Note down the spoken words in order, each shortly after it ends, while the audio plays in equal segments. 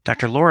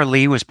Dr. Laura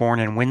Lee was born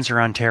in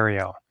Windsor,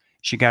 Ontario.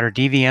 She got her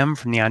DVM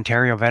from the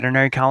Ontario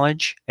Veterinary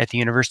College at the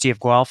University of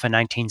Guelph in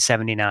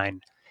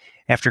 1979.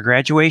 After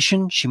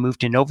graduation, she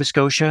moved to Nova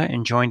Scotia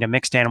and joined a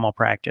mixed animal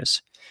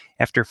practice.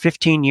 After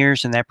 15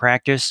 years in that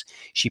practice,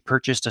 she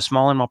purchased a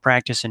small animal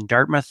practice in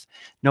Dartmouth,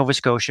 Nova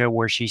Scotia,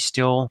 where she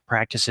still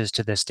practices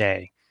to this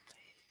day.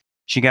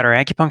 She got her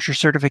acupuncture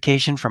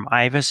certification from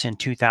IVAS in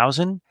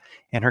 2000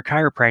 and her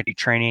chiropractic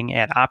training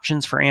at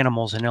Options for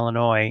Animals in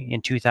Illinois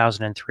in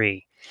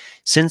 2003.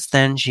 Since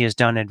then, she has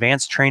done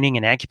advanced training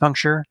in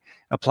acupuncture,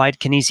 applied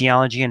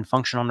kinesiology and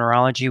functional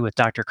neurology with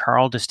Dr.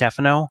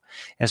 DeStefano,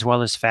 as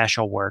well as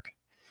fascial work.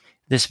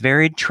 This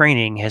varied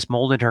training has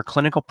molded her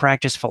clinical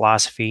practice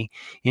philosophy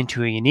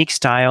into a unique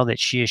style that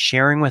she is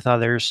sharing with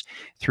others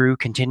through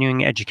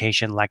continuing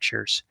education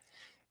lectures.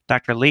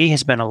 Dr. Lee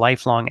has been a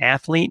lifelong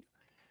athlete,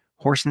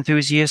 horse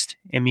enthusiast,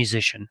 and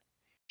musician.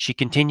 She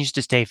continues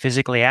to stay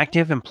physically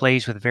active and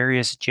plays with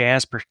various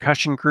jazz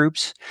percussion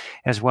groups,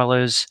 as well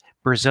as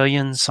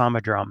Brazilian Samba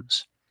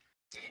drums.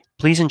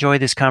 Please enjoy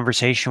this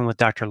conversation with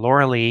Dr.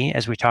 Laura Lee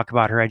as we talk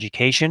about her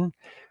education,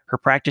 her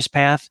practice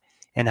path,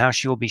 and how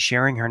she will be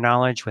sharing her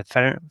knowledge with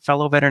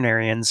fellow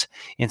veterinarians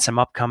in some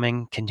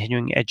upcoming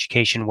continuing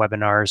education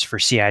webinars for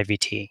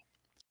CIVT.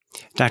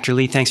 Dr.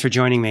 Lee, thanks for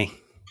joining me.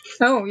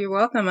 Oh, you're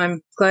welcome.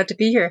 I'm glad to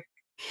be here.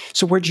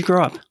 So where'd you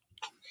grow up?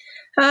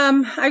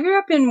 I grew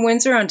up in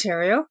Windsor,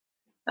 Ontario.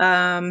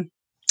 I'm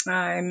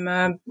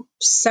a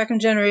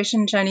second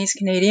generation Chinese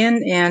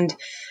Canadian, and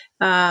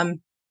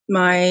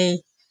my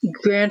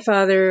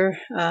grandfather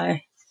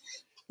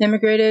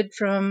immigrated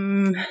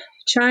from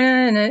China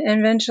and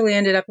eventually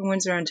ended up in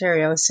Windsor,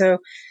 Ontario. So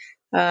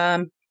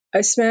I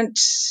spent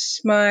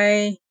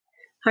my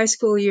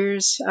school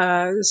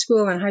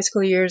and high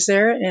school years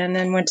there, and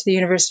then went to the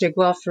University of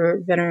Guelph for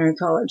veterinary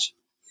college.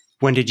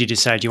 When did you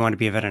decide you want to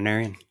be a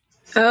veterinarian?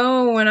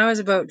 Oh, when I was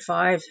about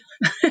 5.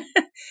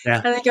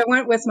 Yeah. I think I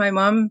went with my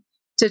mom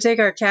to take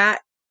our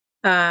cat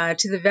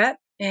to the vet,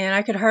 and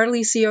I could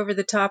hardly see over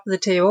the top of the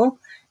table.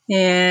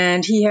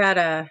 And he had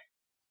a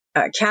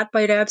cat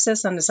bite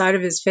abscess on the side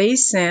of his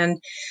face,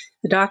 and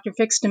the doctor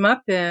fixed him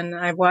up, and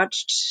I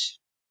watched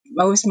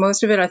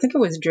most of it. I think it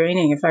was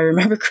draining, if I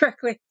remember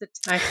correctly at the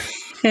time.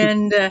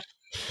 And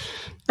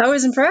I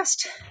was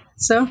impressed.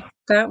 So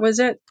that was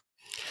it.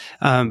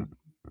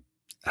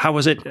 How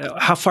was it?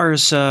 How far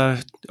is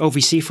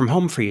OVC from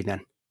home for you then?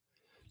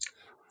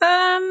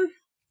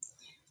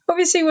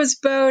 OVC was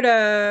about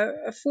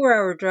a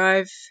 4-hour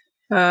drive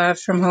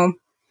from home.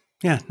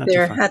 Yeah, not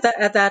there too far.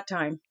 at that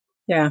time.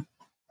 Yeah.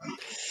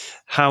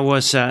 How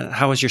was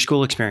your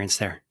school experience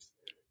there?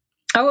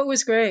 Oh, it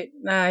was great.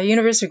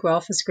 University of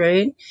Guelph was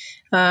great.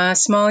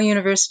 Small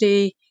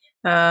university,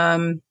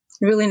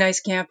 really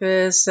nice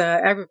campus,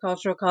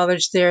 agricultural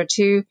college there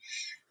too.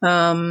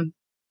 And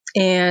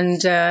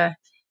I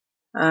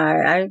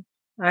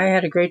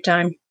had a great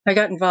time. I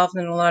got involved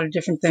in a lot of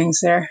different things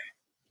there.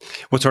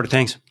 What sort of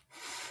things?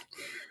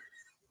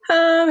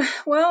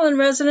 Well, in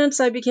residence,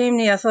 I became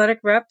the athletic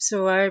rep.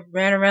 So I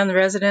ran around the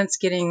residence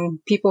getting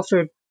people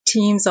for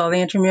teams, all the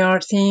intramural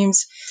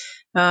teams.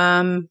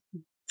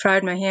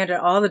 Tried my hand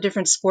at all the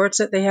different sports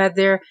that they had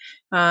there.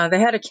 They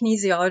had a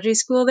kinesiology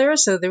school there,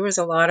 so there was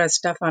a lot of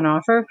stuff on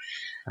offer.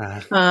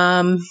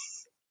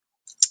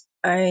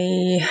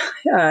 I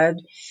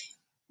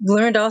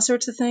learned all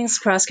sorts of things,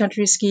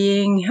 cross-country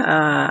skiing.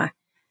 I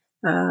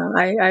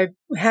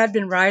had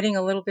been riding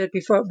a little bit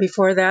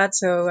before that,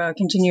 so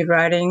continued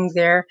riding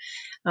there.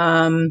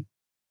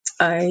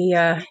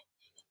 I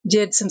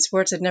did some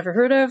sports I'd never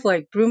heard of,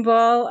 like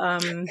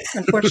broomball.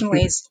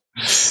 Unfortunately,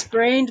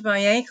 sprained my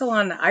ankle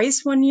on the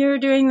ice one year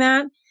doing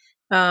that.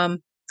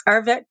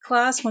 Our vet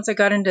class, once I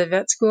got into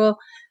vet school,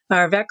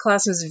 our vet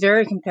class was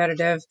very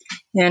competitive,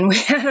 and we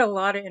had a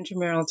lot of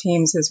intramural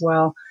teams as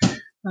well.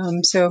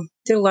 So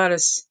did a lot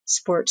of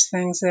sports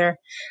things there.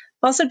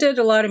 Also did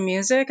a lot of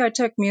music. I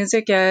took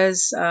music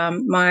as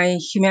my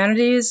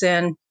humanities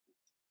and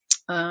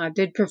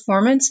did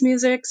performance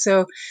music.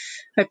 So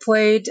I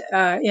played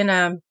in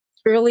a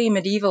early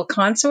medieval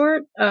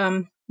consort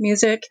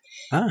music,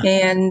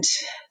 and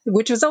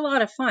which was a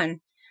lot of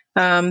fun.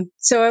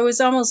 So I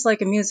was almost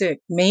like a music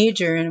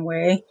major in a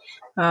way.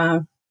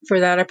 For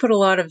that, I put a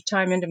lot of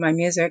time into my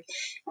music,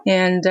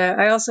 and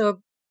I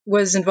also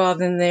was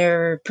involved in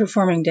their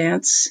performing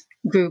dance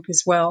group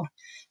as well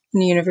in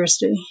the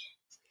university.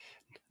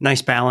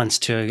 Nice balance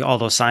to all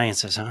those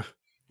sciences, huh?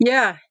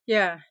 Yeah.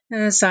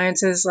 And the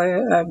sciences,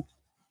 I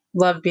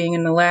loved being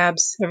in the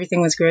labs.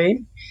 Everything was great.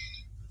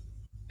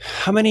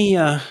 How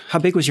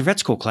big was your vet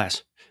school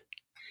class?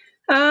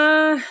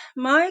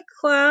 My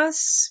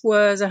class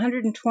was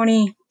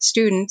 120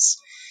 students.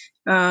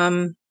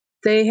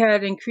 They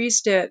had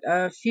increased it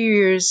a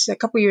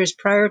couple years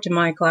prior to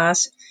my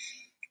class,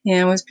 and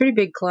it was a pretty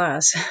big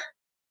class.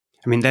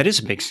 I mean, that is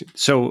a big.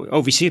 So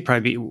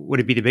OVC would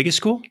it be the biggest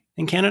school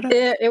in Canada?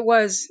 It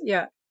was,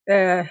 yeah,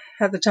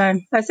 at the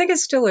time. I think it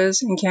still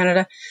is in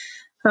Canada.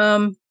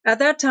 At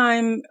that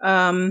time,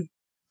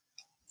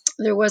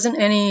 there wasn't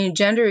any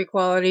gender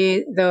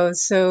equality, though,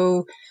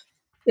 so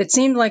it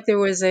seemed like there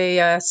was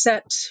a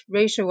set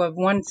ratio of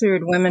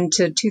 1/3 women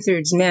to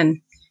 2/3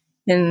 men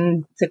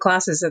in the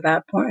classes at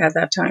that point, at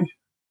that time.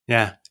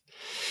 Yeah.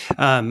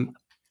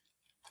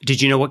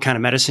 Did you know what kind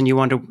of medicine you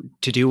wanted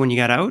to do when you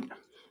got out?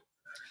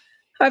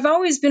 I've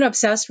always been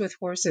obsessed with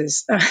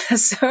horses.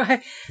 So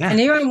I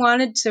knew I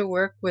wanted to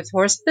work with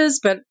horses,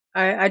 but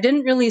I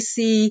didn't really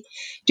see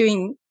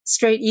doing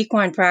straight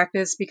equine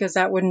practice because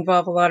that would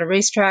involve a lot of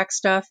racetrack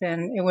stuff,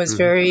 and it was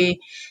very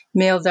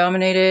male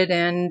dominated.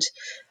 And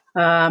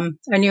I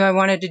knew I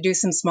wanted to do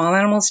some small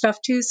animal stuff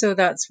too. So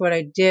that's what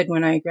I did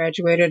when I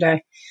graduated.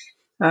 I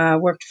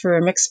worked for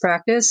a mixed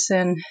practice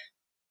and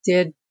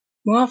did,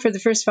 well, for the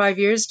first 5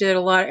 years, did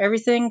a lot of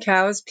everything: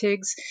 cows,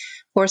 pigs,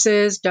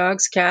 horses,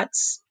 dogs,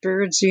 cats,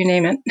 birds, you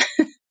name it.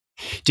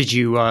 Did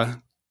you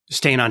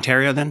stay in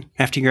Ontario then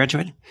after you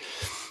graduated?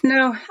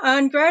 No,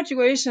 on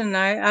graduation,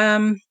 I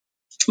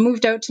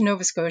moved out to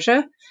Nova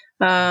Scotia.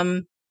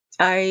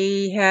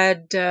 I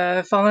had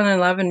fallen in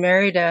love and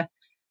married a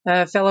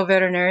fellow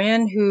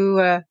veterinarian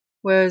who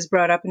was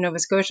brought up in Nova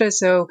Scotia.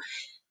 So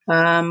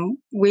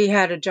we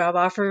had a job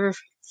offer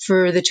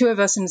for the two of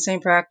us in the same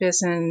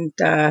practice, and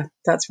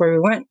that's where we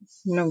went,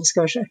 Nova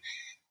Scotia.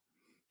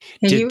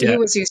 And he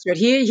was used to it.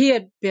 He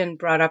had been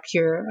brought up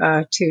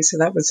here too, so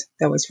that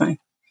was fine.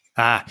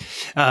 How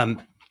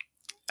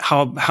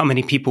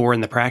many people were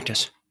in the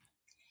practice?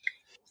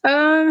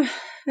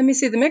 Let me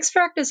see. The mixed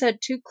practice had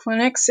 2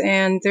 clinics,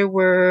 and there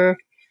were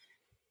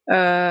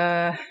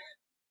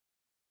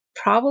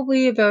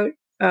probably about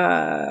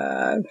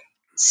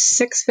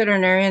 6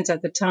 veterinarians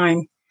at the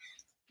time.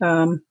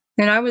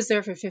 And I was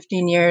there for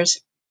 15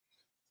 years.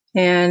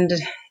 And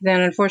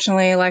then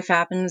unfortunately life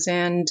happens,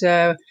 and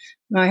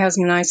my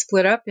husband and I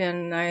split up,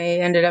 and I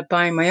ended up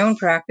buying my own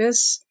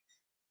practice,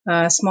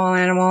 small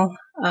animal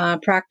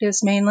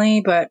practice mainly,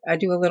 but I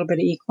do a little bit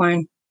of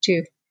equine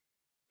too.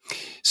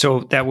 So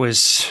that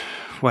was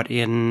what,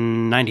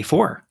 in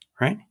 94,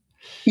 right?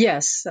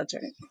 Yes, that's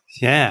right.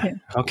 Yeah.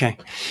 Okay.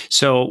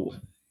 So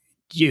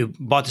you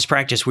bought this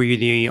practice. Were you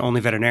the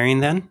only veterinarian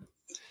then?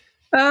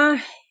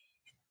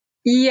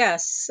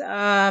 Yes.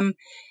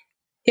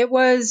 It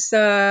was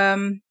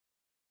probably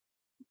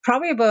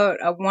about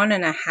a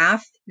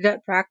 1.5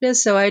 vet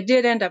practice. So I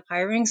did end up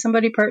hiring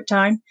somebody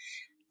part-time,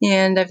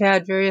 and I've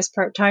had various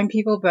part-time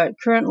people, but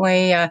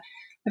currently I've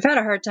had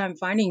a hard time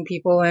finding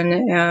people.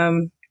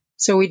 And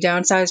so we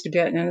downsized a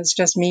bit, and it's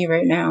just me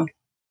right now.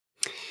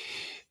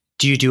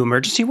 Do you do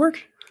emergency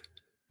work?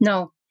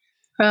 No.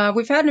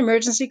 We've had an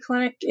emergency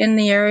clinic in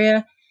the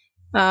area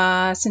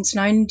since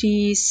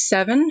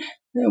 97,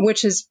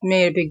 which has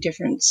made a big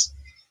difference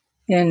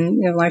in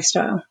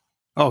lifestyle.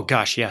 Oh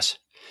gosh, yes.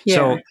 Yeah.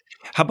 So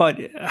how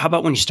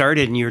about when you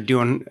started and you were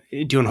doing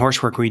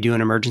horse work? Were you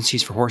doing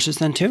emergencies for horses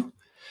then too?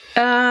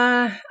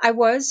 I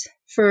was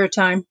for a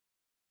time.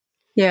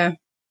 Yeah.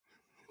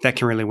 That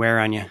can really wear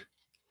on you.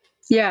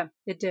 Yeah,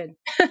 it did.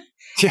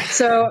 Yeah.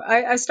 So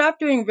I stopped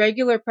doing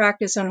regular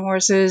practice on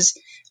horses.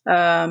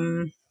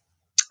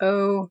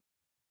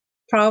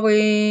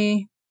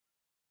 Probably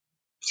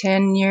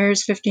 10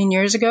 years, 15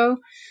 years ago.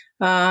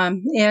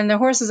 And the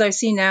horses I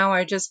see now,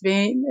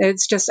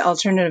 it's just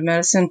alternative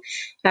medicine,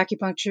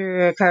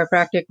 acupuncture,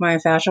 chiropractic,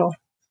 myofascial.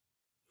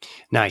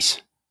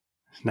 Nice.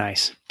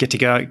 Get to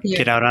go,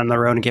 get out on the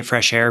road and get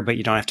fresh air, but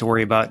you don't have to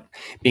worry about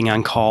being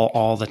on call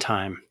all the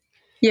time.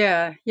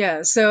 Yeah.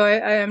 So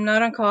I am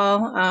not on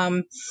call.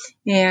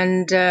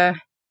 And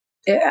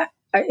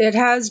it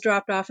has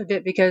dropped off a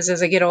bit because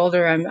as I get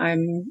older,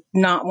 I'm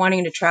not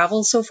wanting to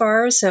travel so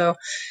far. So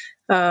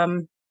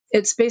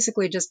it's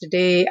basically just a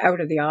day out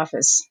of the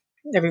office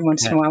every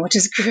once in a while, which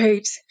is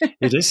great.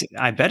 It is.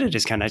 I bet it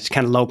is it's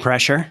kind of low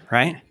pressure,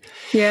 right?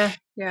 Yeah.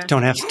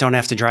 Don't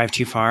have to drive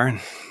too far.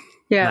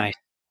 Yeah. Nice.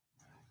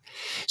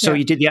 So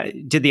you did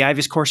the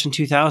IVAS course in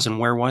 2000.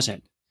 Where was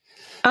it?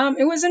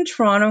 It was in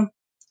Toronto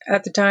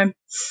at the time.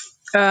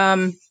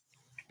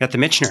 At the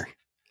Michener.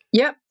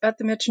 Yep, at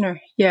the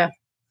Michener. Yeah.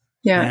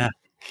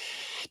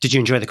 Did you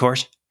enjoy the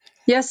course?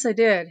 Yes, I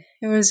did.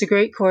 It was a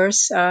great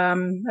course. I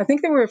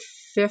think there were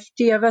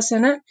 50 of us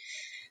in it,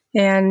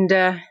 and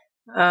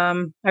I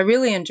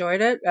really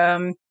enjoyed it.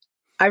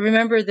 I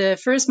remember the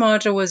first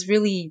module was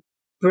really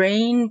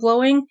brain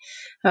blowing.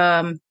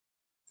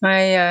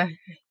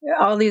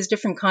 All these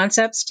different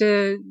concepts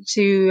to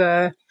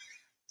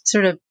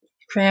sort of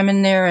cram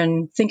in there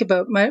and think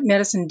about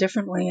medicine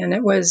differently, and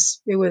it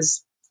was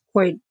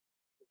quite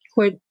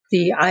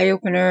the eye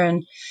opener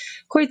and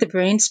quite the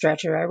brain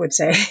stretcher, I would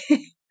say.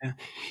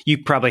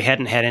 You probably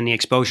hadn't had any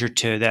exposure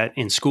to that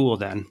in school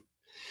then.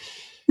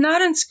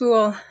 Not in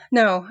school,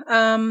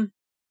 no.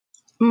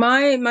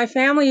 My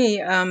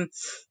family, I've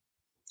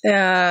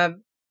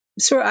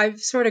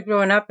sort of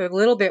grown up a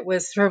little bit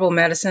with herbal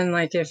medicine.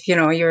 Like if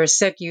you're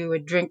sick, you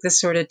would drink this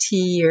sort of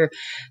tea, or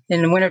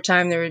in the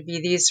wintertime there would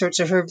be these sorts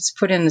of herbs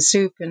put in the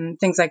soup and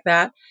things like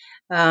that.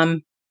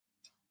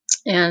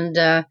 And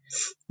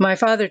my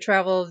father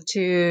traveled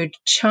to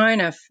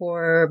China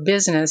for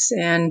business,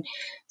 and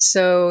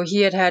so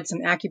he had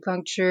some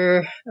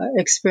acupuncture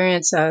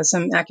experience,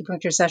 some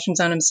acupuncture sessions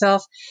on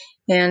himself,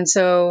 and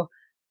so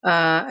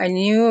I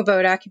knew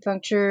about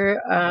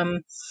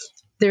acupuncture.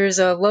 There's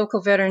a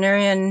local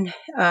veterinarian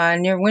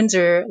near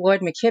Windsor,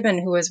 Lloyd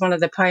McKibben, who was one of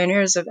the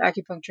pioneers of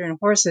acupuncture in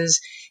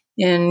horses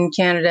in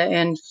Canada,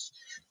 and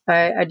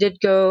I did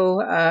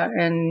go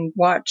and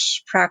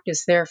watch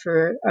practice there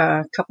for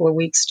a couple of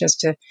weeks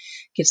just to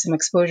get some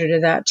exposure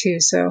to that too.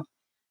 So,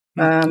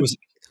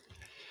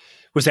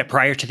 was that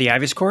prior to the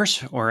IVAS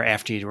course or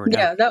after you were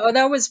done? Yeah,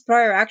 that was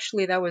prior.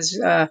 Actually, that was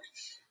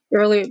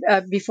early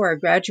before I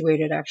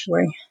graduated.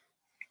 Actually,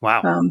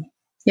 Wow.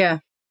 Yeah.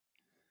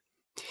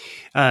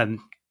 And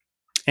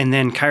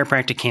then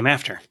chiropractic came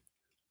after.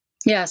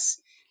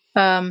 Yes.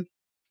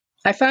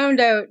 I found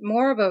out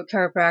more about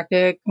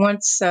chiropractic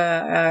once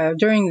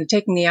during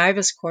taking the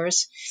IVAS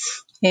course.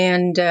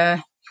 And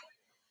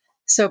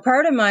so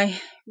part of my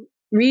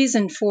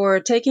reason for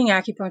taking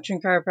acupuncture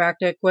and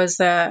chiropractic was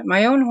that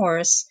my own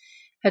horse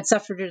had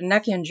suffered a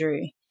neck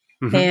injury.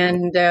 Mm-hmm.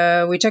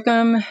 And we took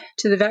him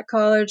to the vet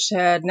college,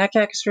 had neck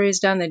x-rays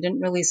done. They didn't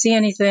really see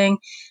anything.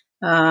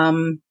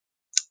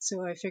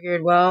 So I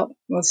figured, well,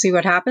 we'll see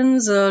what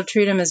happens. I'll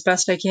treat him as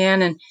best I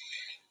can. And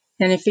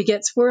if he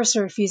gets worse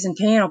or if he's in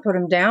pain, I'll put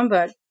him down.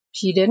 But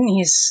he didn't.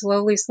 He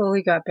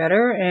slowly got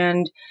better.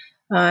 And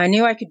I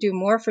knew I could do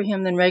more for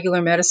him than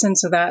regular medicine.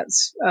 So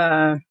that's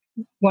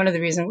one of the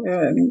reasons,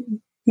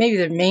 maybe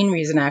the main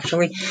reason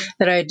actually,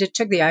 that I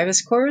took the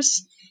IVAS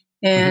course.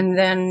 And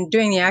then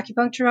doing the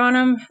acupuncture on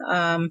him,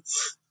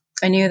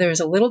 I knew there was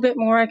a little bit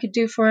more I could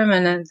do for him.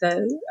 And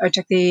then I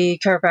took the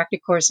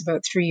chiropractic course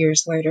about 3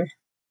 years later.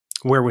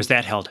 Where was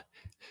that held?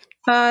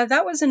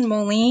 That was in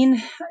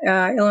Moline,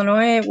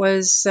 Illinois. It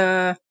was,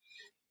 I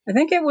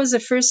think it was the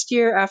first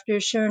year after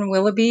Sharon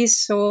Willoughby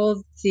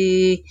sold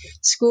the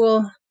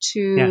school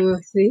to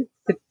the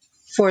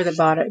four that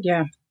bought it.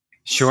 Yeah.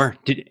 Sure.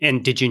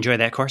 Did you enjoy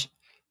that course?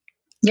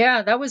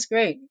 Yeah, that was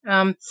great.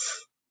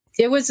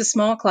 It was a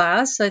small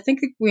class. I think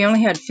we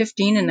only had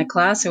 15 in the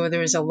class, so there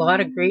was a lot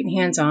of great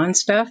hands-on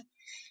stuff.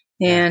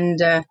 And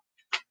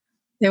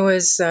it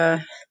was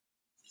a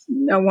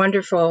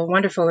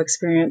wonderful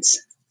experience.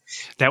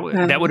 That would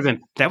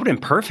have been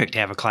perfect to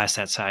have a class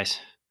that size.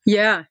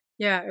 Yeah,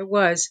 it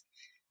was.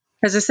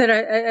 As I said,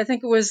 I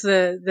think it was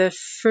the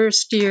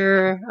first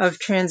year of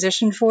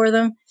transition for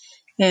them,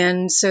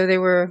 and so they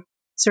were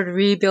sort of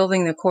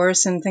rebuilding the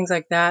course and things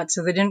like that.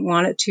 So they didn't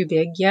want it too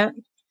big yet.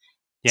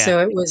 Yeah. So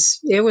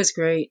it was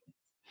great.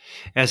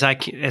 As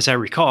I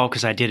recall,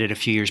 because I did it a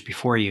few years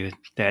before you,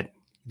 that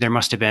there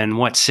must have been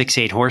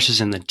 6-8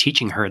 horses in the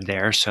teaching herd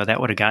there, so that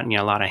would have gotten you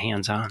a lot of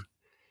hands-on.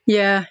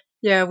 Yeah,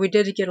 we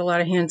did get a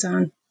lot of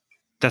hands-on.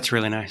 That's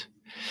really nice.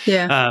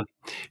 Yeah.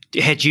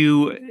 Had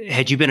you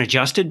been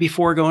adjusted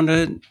before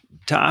going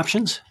to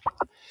options?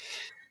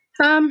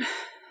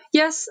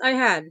 Yes, I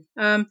had.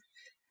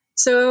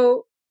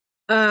 So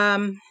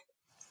when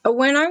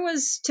I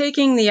was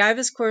taking the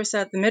IVAS course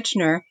at the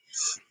Michener,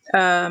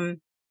 I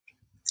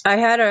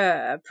had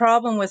a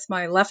problem with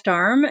my left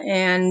arm,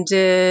 and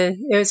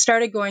it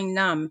started going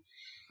numb.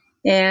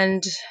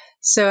 And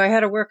so I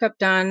had a workup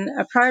done.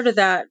 Prior to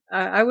that,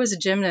 I was a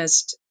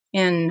gymnast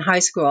in high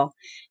school,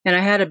 and I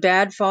had a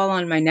bad fall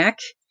on my neck.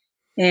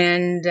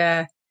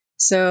 And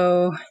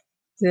so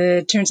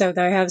it turns out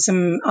that I have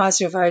some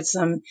osteophytes,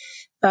 some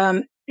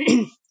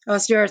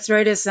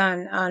osteoarthritis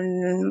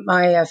on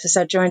my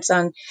facet joints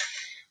on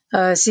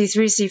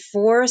C3,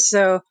 C4.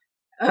 So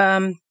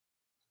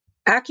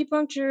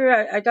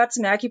acupuncture, I got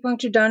some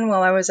acupuncture done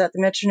while I was at the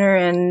Michener,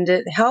 and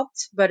it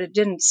helped, but it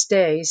didn't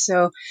stay.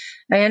 So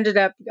I ended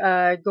up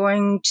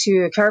going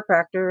to a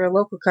chiropractor, a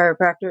local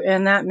chiropractor,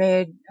 and that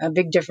made a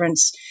big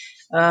difference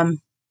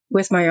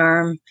with my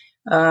arm.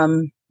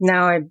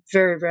 Now I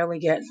very rarely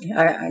get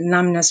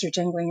numbness or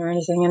tingling or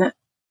anything in it.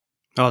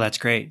 Oh, that's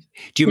great.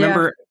 Do you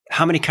remember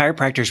how many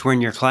chiropractors were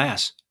in your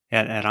class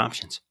at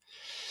options?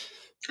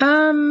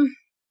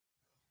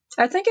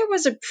 I think it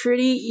was a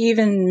pretty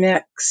even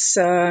mix.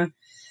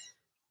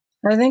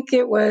 I think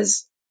it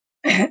was,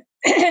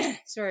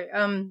 sorry,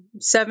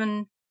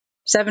 7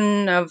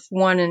 of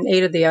one and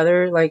 8 of the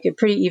other, like a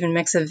pretty even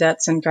mix of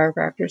vets and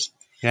chiropractors.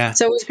 Yeah.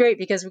 So it was great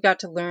because we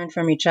got to learn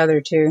from each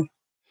other too.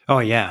 Oh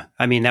yeah.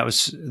 I mean, that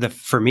was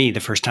for me, the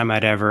first time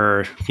I'd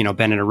ever,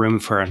 been in a room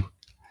for a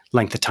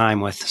length of time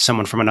with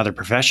someone from another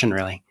profession,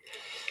 really.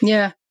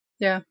 Yeah.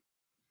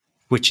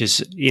 Which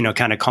is,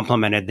 kind of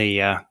complemented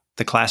the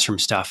classroom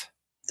stuff.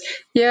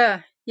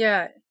 Yeah.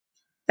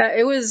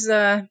 It was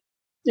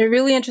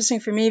really interesting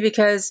for me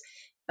because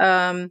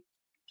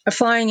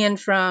flying in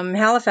from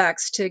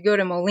Halifax to go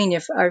to Moline,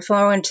 if I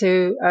flew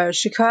into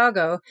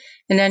Chicago,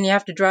 and then you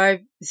have to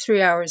drive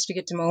 3 hours to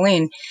get to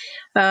Moline.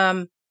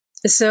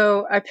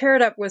 So I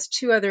paired up with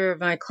 2 other of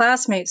my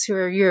classmates who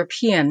are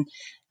European.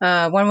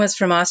 One was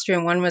from Austria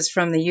and one was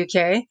from the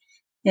UK.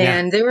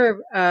 And they were,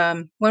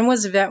 one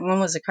was a vet and one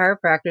was a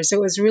chiropractor. So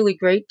it was really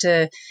great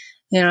to,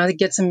 to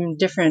get some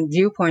different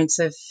viewpoints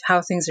of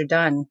how things are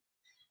done.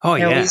 Oh,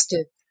 yeah.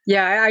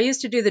 I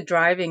used to do the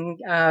driving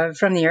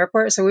from the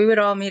airport. So we would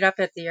all meet up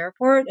at the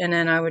airport, and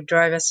then I would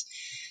drive us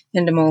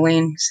into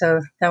Moline. So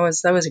that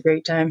was a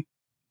great time.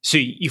 So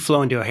you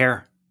flew into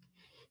O'Hare?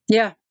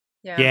 Yeah.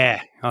 Yeah.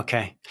 Yeah.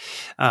 Okay.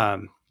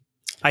 Um,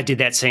 I did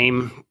that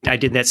same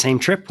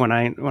trip when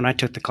I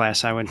took the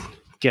class. I would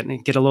get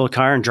a little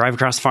car and drive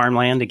across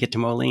farmland to get to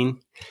Moline.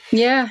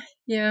 Yeah.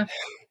 Yeah.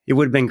 It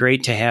would have been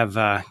great to have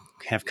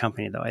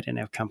company, though. I didn't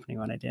have company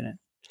when I did it.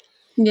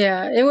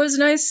 Yeah. It was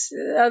nice,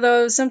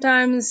 although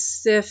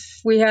sometimes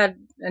if we had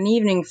an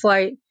evening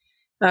flight,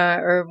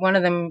 or one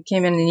of them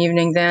came in the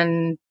evening,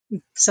 then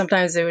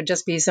sometimes it would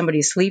just be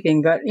somebody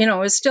sleeping. But it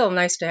was still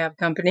nice to have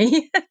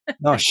company.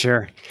 Oh,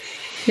 sure.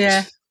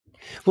 Yeah.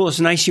 Well, it's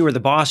nice you were the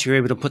boss. You were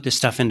able to put this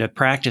stuff into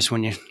practice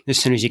as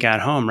soon as you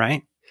got home,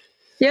 right?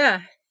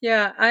 Yeah.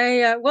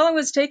 Yeah. While I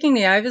was taking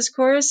the IVAS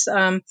course,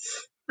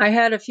 I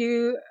had a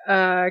few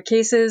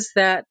cases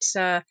that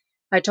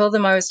I told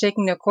them I was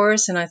taking the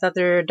course and I thought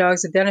their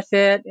dogs would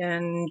benefit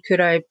and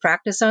could I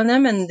practice on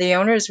them? And the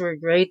owners were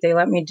great. They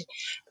let me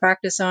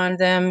practice on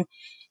them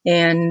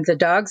and the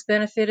dogs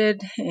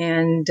benefited.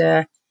 And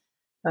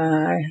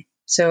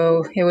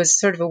so it was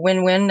sort of a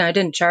win-win. I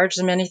didn't charge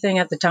them anything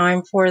at the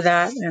time for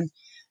that. And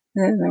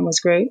that was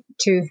great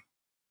too.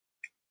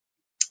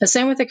 The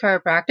same with the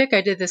chiropractic.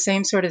 I did the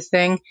same sort of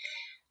thing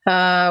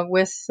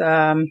with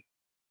a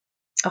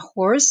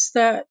horse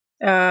that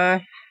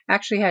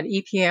actually had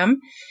EPM,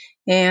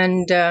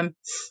 and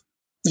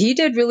he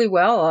did really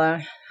well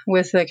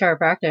with the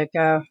chiropractic.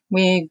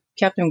 We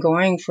kept him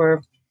going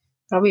for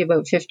probably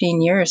about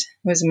 15 years.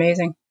 It was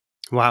amazing.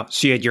 Wow!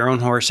 So you had your own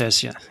horse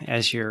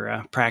as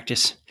your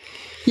practice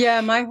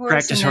Yeah, my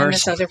horse and then horse.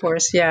 this other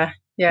horse. Yeah, it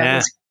Yeah,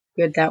 was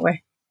good that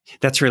way.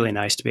 that's really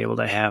nice to be able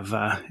to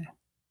have.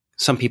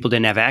 Some people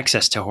didn't have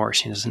access to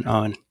horses,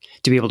 and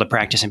to be able to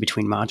practice in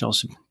between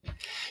modules,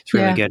 it's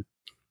really good.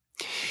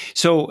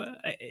 So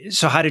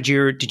how did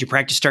your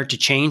practice start to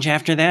change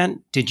after that?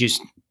 Did you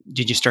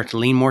start to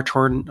lean more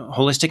toward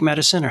holistic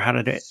medicine, or how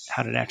did it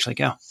actually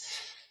go?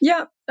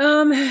 Yeah,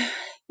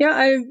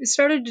 I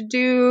started to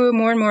do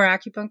more and more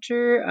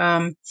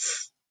acupuncture,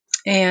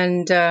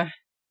 and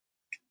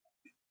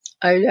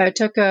I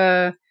took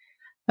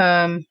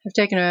I've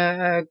taken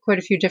quite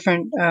a few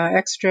different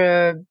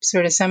extra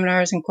sort of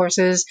seminars and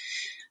courses,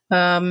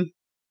 and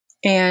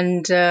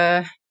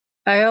I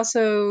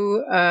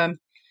also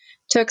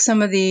took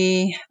some of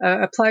the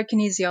applied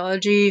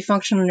kinesiology,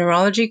 functional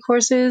neurology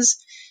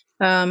courses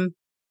with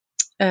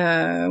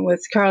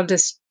Carl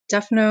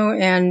DeStefano,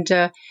 and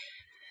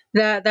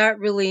that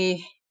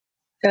really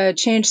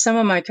changed some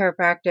of my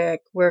chiropractic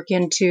work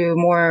into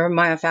more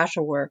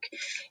myofascial work,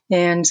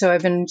 and so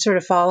I've been sort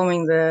of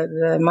following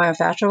the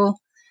myofascial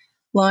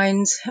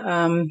lines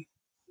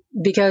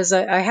because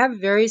I have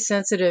very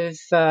sensitive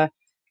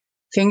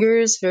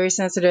fingers, very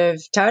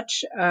sensitive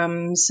touch,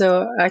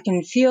 so I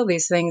can feel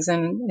these things,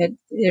 and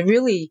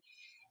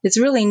it's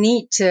really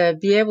neat to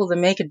be able to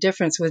make a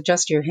difference with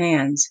just your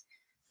hands.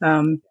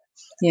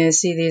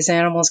 See these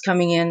animals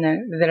coming in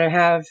that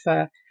have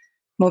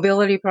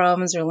mobility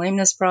problems or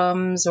lameness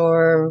problems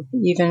or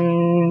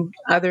even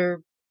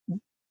other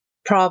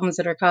problems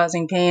that are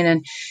causing pain,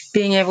 and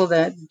being able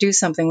to do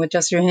something with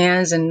just your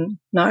hands and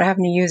not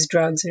having to use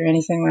drugs or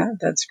anything.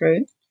 That's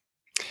great.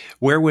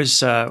 Where was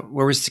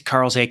the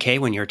Carl's AK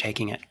when you were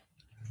taking it?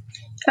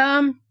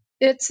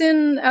 It's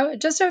in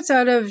just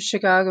outside of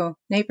Chicago,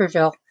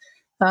 Naperville,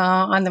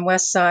 on the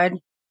west side.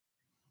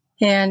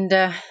 And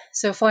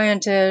so fly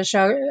into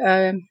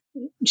Chicago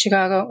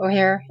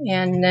O'Hare,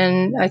 and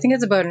then I think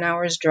it's about an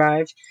hour's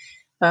drive.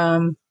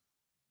 Yeah,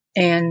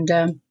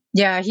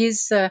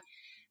 he's a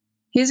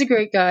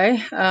great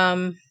guy.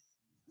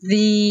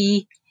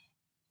 The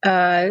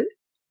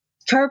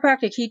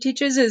chiropractic he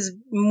teaches is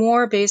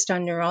more based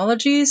on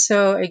neurology,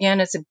 so again,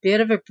 it's a bit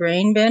of a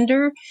brain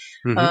bender.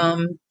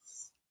 Mm-hmm.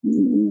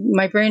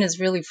 My brain is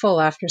really full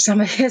after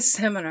some of his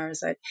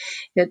seminars.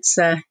 It's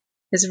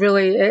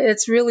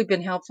really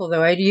been helpful,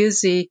 though. I'd use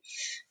the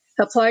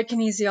applied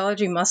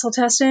kinesiology muscle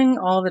testing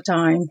all the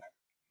time.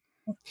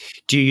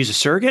 Do you use a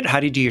surrogate? How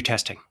do you do your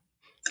testing?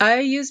 I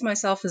use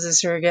myself as a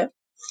surrogate.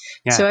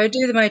 Yeah. So I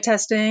do my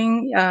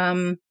testing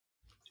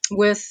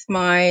with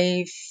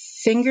my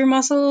finger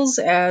muscles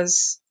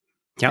as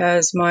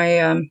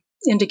my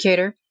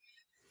indicator.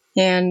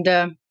 And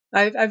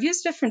I've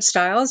used different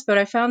styles, but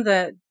I found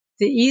that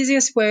the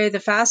easiest way, the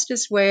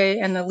fastest way,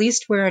 and the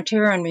least wear and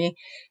tear on me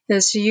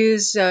is to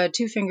use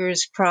two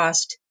fingers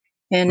crossed.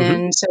 And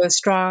then so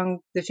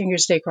strong, the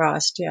fingers stay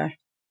crossed. Yeah.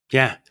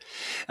 Yeah.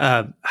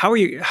 How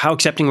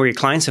accepting were your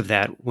clients of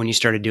that when you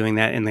started doing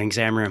that in the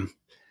exam room?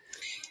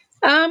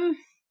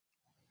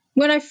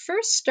 When I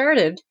first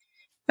started,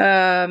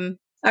 I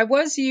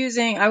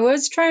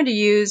was trying to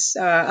use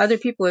other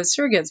people as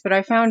surrogates, but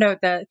I found out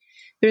that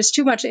there's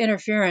too much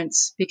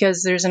interference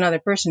because there's another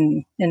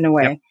person in the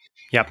way.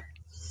 Yep.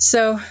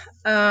 So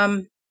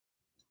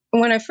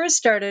when I first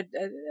started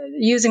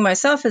using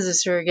myself as a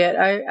surrogate,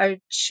 I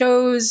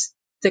chose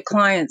the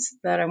clients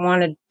that I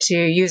wanted to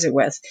use it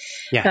with.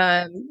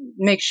 Yeah.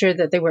 Make sure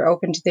that they were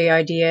open to the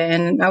idea,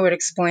 and I would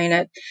explain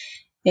it,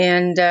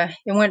 and it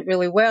went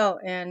really well.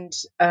 And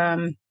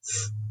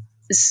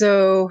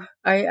so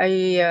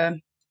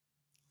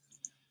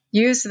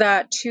use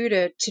that too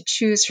to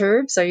choose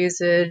herbs. I use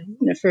it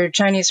for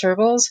Chinese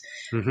herbals.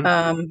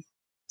 Mm-hmm.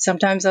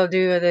 Sometimes I'll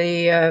do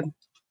the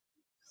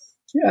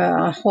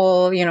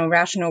whole,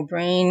 rational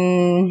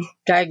brain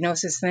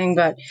diagnosis thing,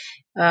 but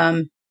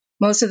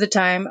most of the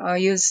time I'll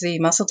use the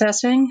muscle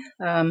testing.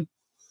 And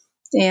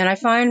I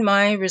find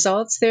my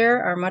results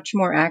there are much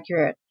more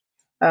accurate.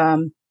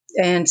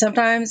 And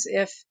sometimes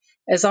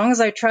as long as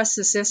I trust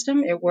the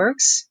system, it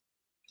works.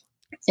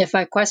 If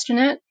I question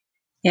it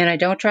and I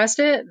don't trust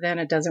it, then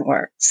it doesn't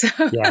work. So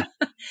Yeah.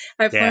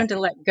 I've Yeah. learned to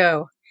let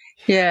go.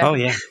 Yeah. Oh,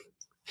 yeah.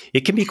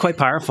 It can be quite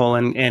powerful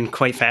and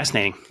quite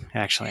fascinating,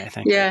 actually, I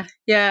think. Yeah.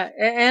 Yeah.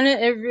 And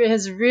it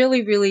has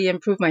really, really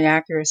improved my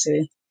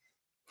accuracy.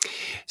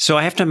 So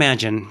I have to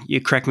imagine, you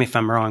correct me if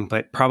I'm wrong,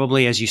 but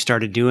probably as you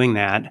started doing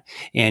that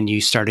and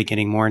you started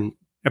getting more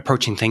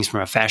approaching things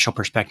from a fascial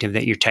perspective,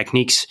 that your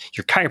techniques,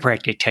 your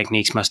chiropractic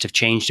techniques must have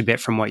changed a bit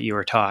from what you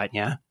were taught.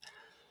 Yeah.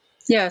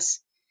 Yes.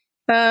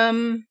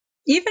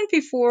 Even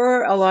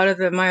before a lot of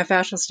the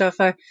myofascial stuff,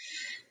 my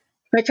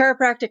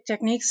chiropractic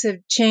techniques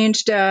have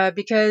changed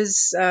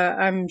because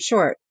I'm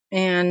short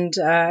and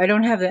I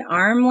don't have the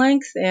arm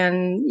length.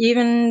 And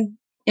even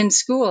in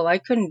school, I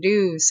couldn't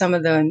do some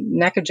of the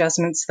neck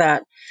adjustments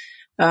that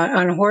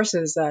on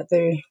horses that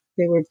they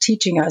were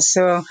teaching us.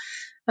 So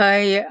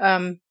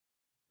I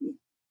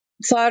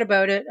thought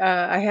about it.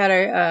 I had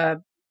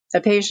a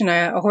patient,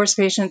 a horse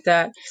patient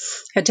that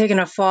had taken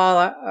a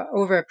fall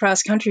over a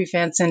cross country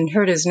fence and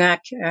hurt his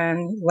neck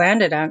and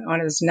landed on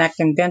his neck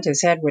and bent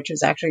his head, which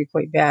was actually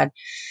quite bad.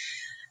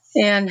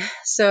 And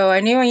so I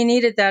knew I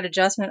needed that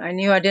adjustment. I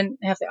knew I didn't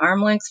have the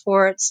arm length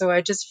for it. So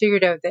I just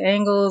figured out the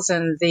angles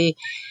and the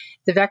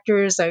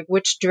vectors, like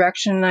which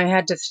direction I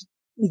had to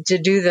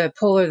do the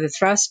pull or the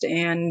thrust.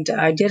 And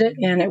I did it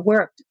and it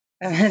worked.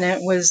 And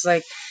it was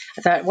like,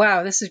 I thought,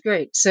 wow, this is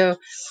great. So,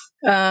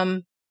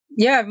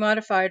 I've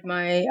modified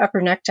my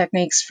upper neck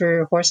techniques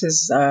for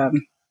horses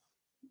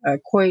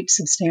quite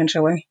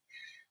substantially.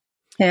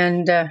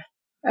 And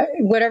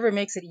whatever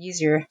makes it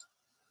easier.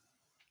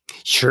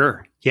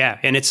 Sure. Yeah.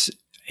 And it's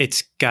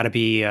got to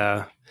be,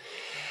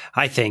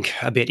 I think,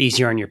 a bit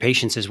easier on your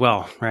patients as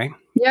well, right?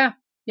 Yeah.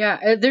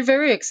 Yeah. They're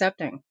very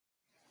accepting.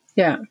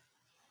 Yeah.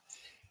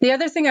 The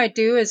other thing I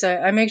do is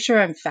I make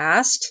sure I'm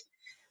fast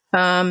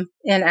and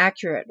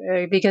accurate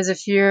because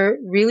if you're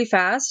really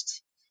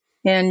fast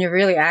and you're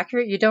really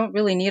accurate, you don't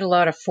really need a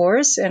lot of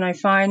force. And I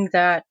find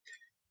that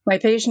my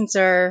patients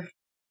are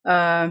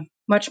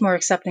much more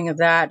accepting of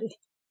that.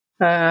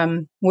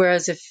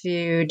 Whereas if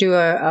you do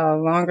a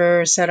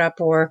longer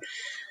setup or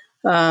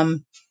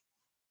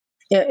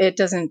it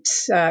doesn't,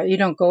 you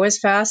don't go as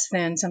fast,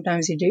 then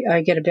sometimes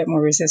I get a bit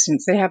more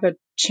resistance. They have a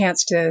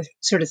chance to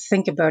sort of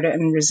think about it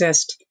and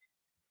resist.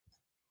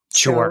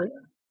 Sure. So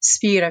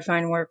speed, I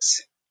find,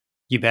 works.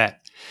 You bet.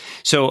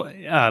 So,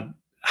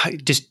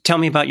 just tell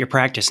me about your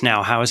practice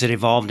now. How has it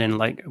evolved, and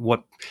like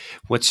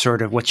what's your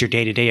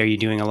day to day? Are you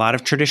doing a lot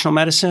of traditional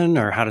medicine,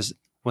 or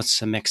what's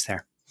the mix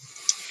there?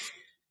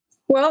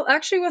 Well,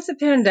 actually, with the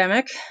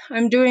pandemic,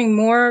 I'm doing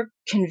more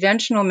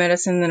conventional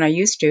medicine than I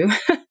used to.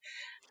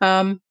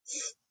 um,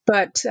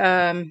 but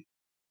I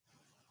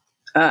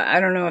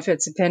don't know if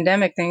it's a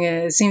pandemic thing.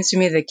 It seems to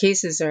me the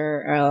cases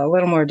are a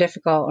little more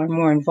difficult or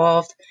more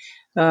involved.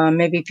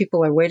 Maybe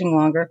people are waiting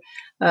longer.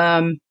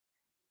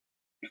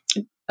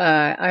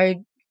 I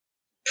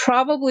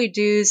probably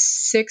do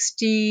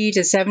 60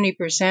 to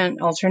 70%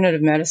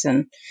 alternative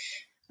medicine.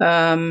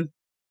 And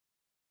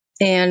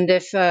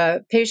if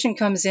a patient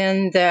comes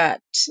in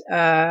that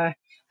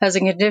has a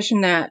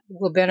condition that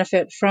will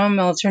benefit from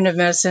alternative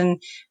medicine,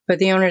 but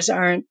the owners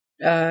aren't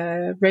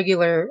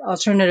regular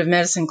alternative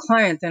medicine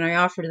client, then I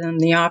offer them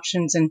the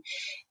options and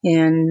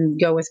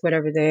go with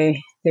whatever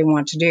they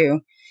want to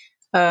do.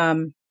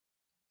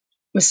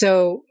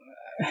 So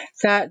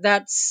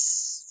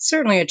that's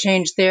certainly a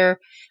change there.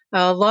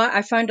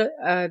 I find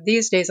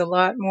these days a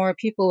lot more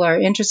people are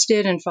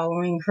interested in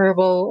following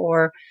herbal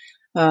or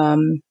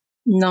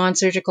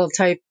non-surgical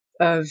type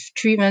of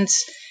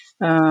treatments.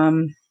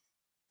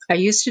 I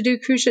used to do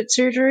cruciate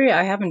surgery.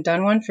 I haven't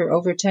done one for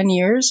over 10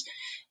 years,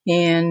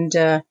 and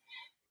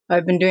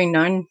I've been doing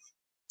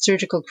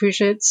non-surgical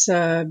cruciates.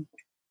 And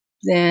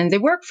they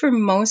work for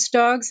most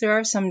dogs. There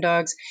are some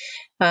dogs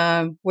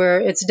where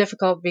it's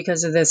difficult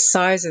because of the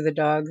size of the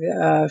dog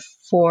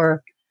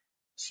for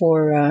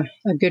a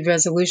good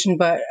resolution.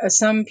 But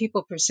some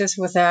people persist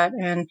with that.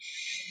 And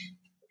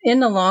in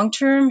the long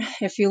term,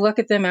 if you look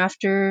at them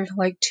after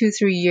like 2-3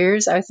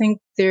 years, I think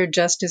they're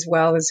just as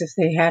well as if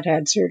they had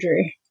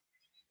surgery.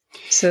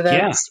 So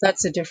Yeah.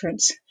 that's the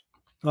difference.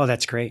 Oh,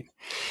 that's great.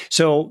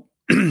 So,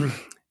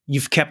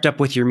 you've kept up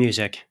with your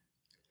music.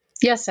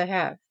 Yes, I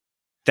have.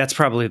 That's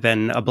probably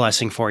been a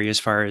blessing for you as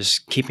far as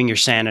keeping your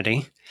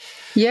sanity.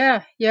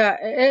 Yeah.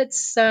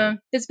 It's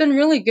been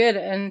really good.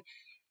 And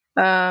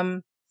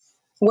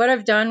what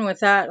I've done with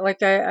that,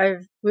 like I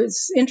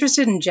was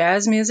interested in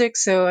jazz music,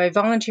 so I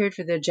volunteered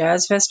for the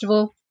jazz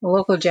festival, the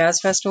local jazz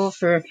festival,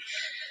 for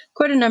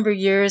quite a number of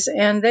years,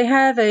 and they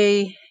have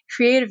a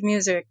creative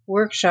music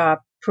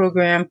workshop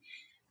program.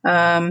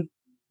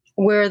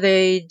 where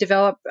they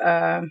develop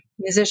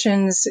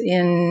musicians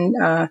in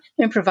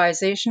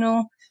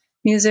improvisational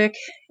music,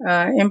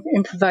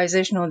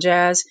 improvisational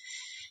jazz.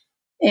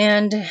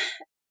 And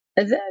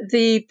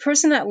the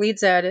person that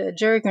leads that,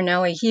 Jerry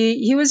Granelli,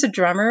 he was a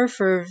drummer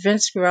for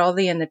Vince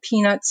Guaraldi and the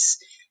Peanuts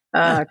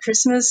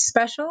Christmas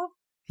special.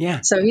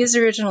 Yeah. So he's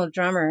the original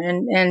drummer,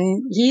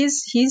 and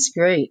he's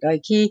great.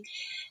 Like he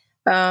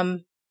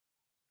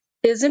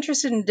is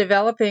interested in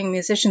developing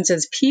musicians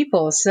as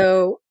people.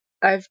 So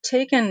I've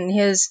taken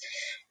his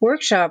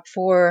workshop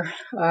for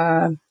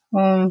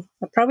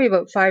probably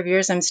about 5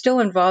 years. I'm still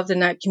involved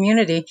in that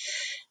community,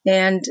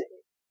 and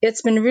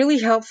it's been really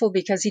helpful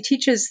because he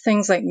teaches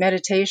things like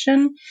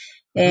meditation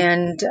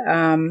and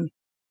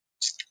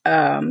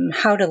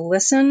how to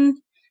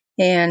listen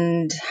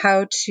and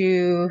how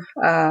to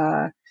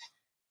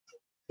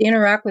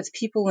interact with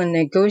people and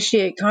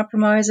negotiate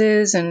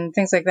compromises and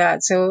things like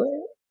that. So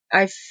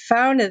I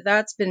found that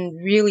that's been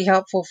really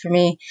helpful for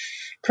me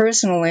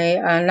personally,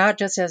 not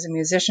just as a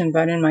musician,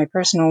 but in my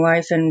personal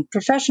life and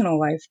professional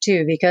life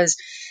too, because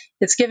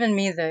it's given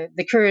me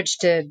the courage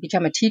to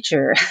become a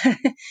teacher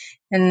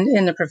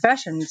in the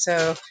profession.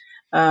 So,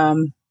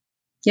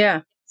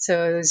 yeah,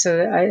 so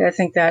I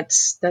think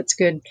that's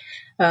good.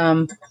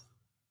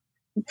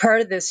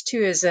 Part of this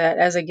too is that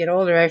as I get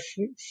older, I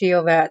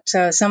feel that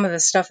some of the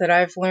stuff that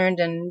I've learned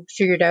and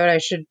figured out I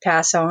should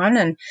pass on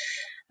and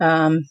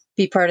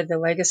be part of the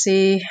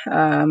legacy,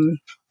 and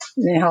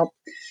help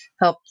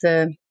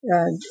the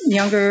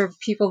younger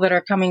people that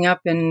are coming up,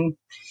 and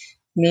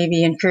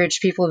maybe encourage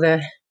people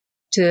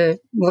to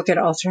look at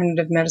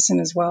alternative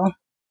medicine as well.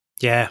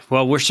 Yeah,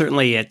 well, we're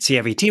certainly at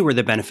CIVT, we're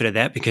the benefit of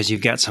that because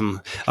you've got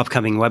some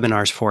upcoming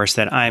webinars for us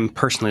that I'm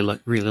personally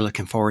really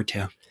looking forward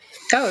to.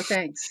 Oh,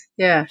 thanks.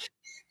 Yeah.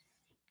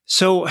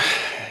 So,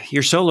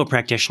 you're solo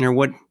practitioner.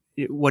 What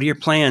are your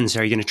plans?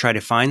 Are you going to try to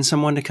find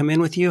someone to come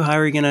in with you? How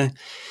are you going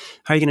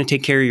to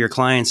take care of your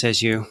clients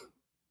as you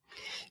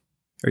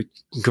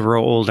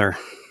grow older?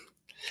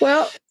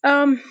 Well,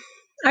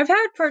 I've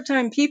had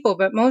part-time people,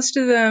 but most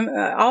of them,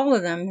 all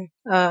of them,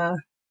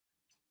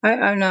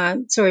 I'm not,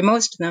 sorry,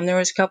 most of them, there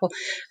was a couple,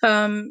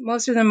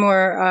 most of them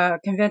were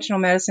conventional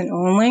medicine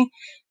only.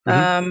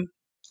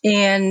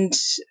 And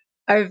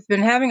I've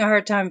been having a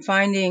hard time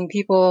finding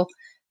people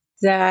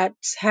that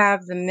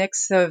have the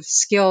mix of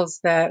skills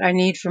that I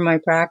need for my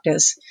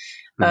practice.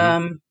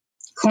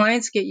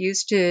 Clients get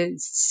used to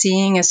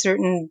seeing a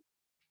certain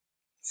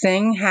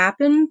thing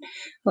happen,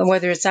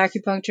 whether it's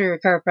acupuncture or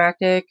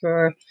chiropractic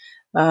or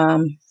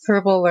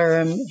herbal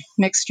or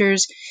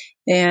mixtures.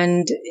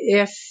 And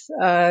if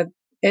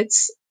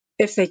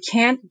they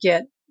can't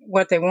get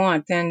what they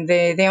want, then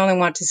they only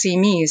want to see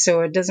me.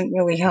 So it doesn't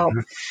really help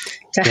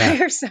to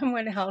hire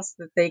someone else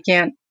that they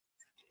can't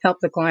help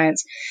the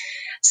clients.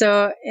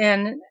 So,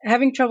 and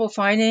having trouble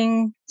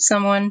finding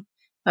someone,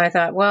 I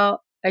thought,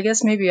 well, I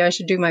guess maybe I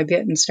should do my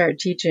bit and start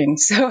teaching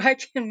so I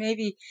can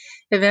maybe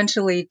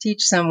eventually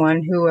teach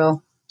someone who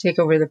will take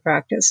over the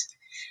practice.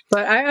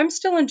 But I'm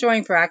still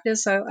enjoying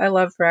practice. I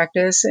love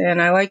practice,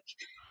 and I like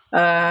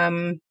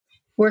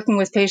working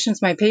with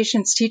patients. My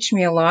patients teach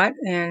me a lot,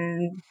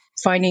 and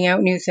finding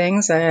out new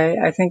things.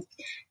 I think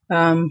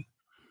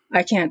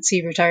I can't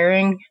see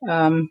retiring.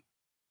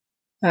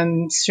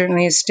 I'm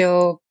certainly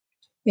still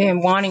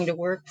wanting to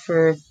work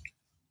for,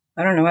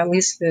 I don't know, at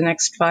least the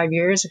next 5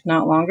 years, if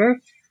not longer.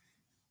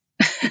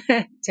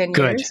 10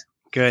 years.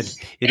 Good.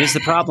 It is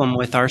the problem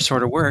with our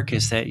sort of work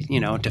is that,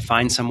 to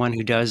find someone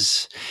who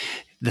does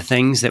the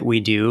things that we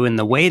do and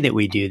the way that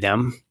we do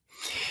them,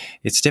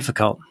 it's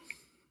difficult.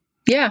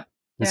 Yeah.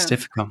 It's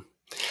difficult.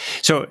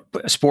 So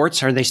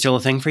sports, are they still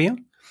a thing for you?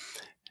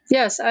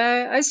 Yes,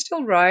 I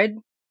still ride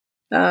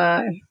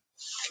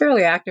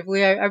fairly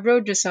actively. I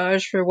rode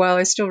dressage for a while.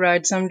 I still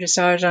ride some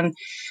dressage on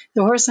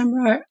the horse I'm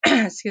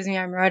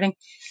riding.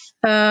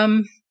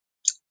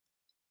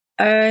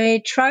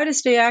 I try to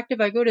stay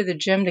active. I go to the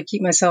gym to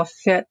keep myself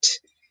fit.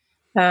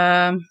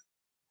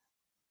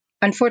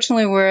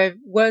 Unfortunately, where I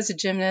was a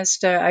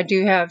gymnast, I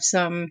do have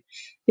some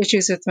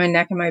issues with my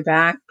neck and my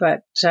back,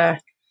 but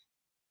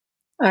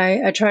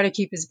I try to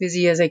keep as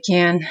busy as I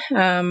can.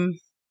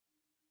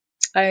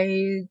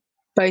 I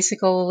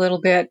bicycle a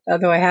little bit,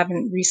 although I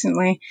haven't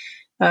recently.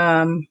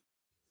 Gardening.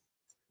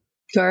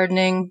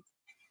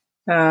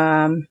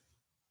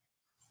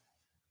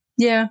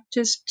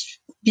 Just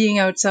being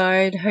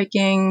outside,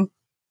 hiking.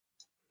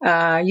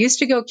 Used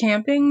to go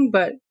camping,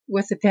 but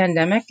with the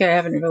pandemic, I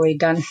haven't really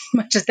done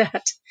much of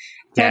that.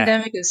 Yeah.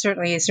 Pandemic has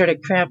certainly sort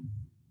of cramped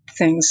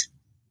things.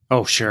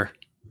 Oh, sure.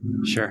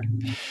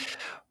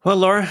 Well,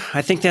 Laura,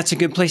 I think that's a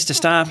good place to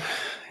stop.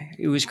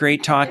 It was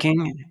great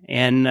talking,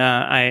 and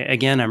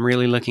I'm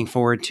really looking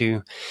forward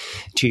to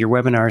your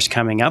webinars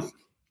coming up.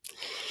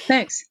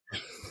 Thanks.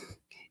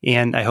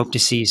 And I hope to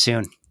see you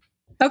soon.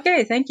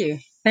 Okay, thank you.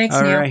 Thanks,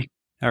 Neil.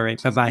 All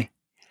right. Bye-bye.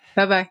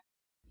 Bye-bye.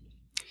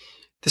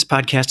 This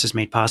podcast is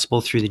made possible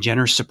through the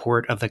generous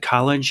support of the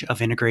College of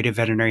Integrative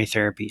Veterinary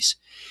Therapies.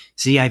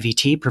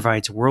 CIVT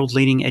provides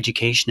world-leading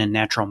education in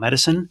natural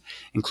medicine,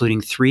 including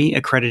 3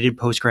 accredited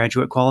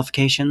postgraduate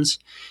qualifications,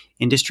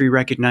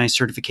 industry-recognized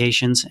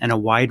certifications, and a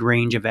wide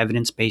range of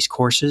evidence-based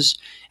courses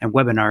and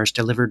webinars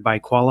delivered by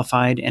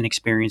qualified and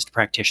experienced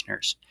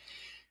practitioners.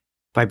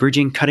 By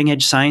bridging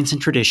cutting-edge science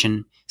and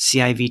tradition,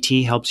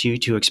 CIVT helps you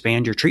to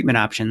expand your treatment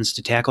options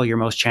to tackle your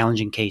most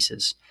challenging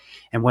cases.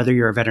 And whether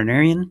you're a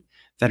veterinarian,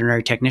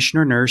 veterinary technician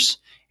or nurse,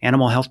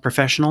 animal health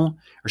professional,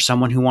 or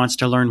someone who wants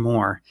to learn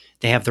more,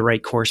 they have the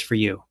right course for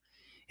you.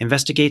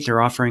 Investigate their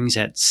offerings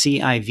at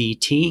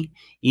civtedu.org.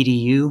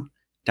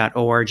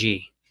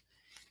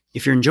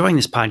 If you're enjoying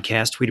this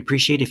podcast, we'd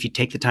appreciate if you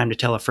take the time to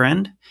tell a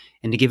friend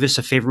and to give us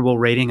a favorable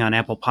rating on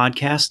Apple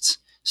Podcasts,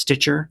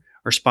 Stitcher,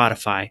 or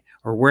Spotify,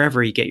 or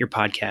wherever you get your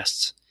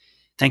podcasts.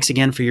 Thanks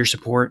again for your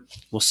support.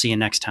 We'll see you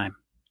next time.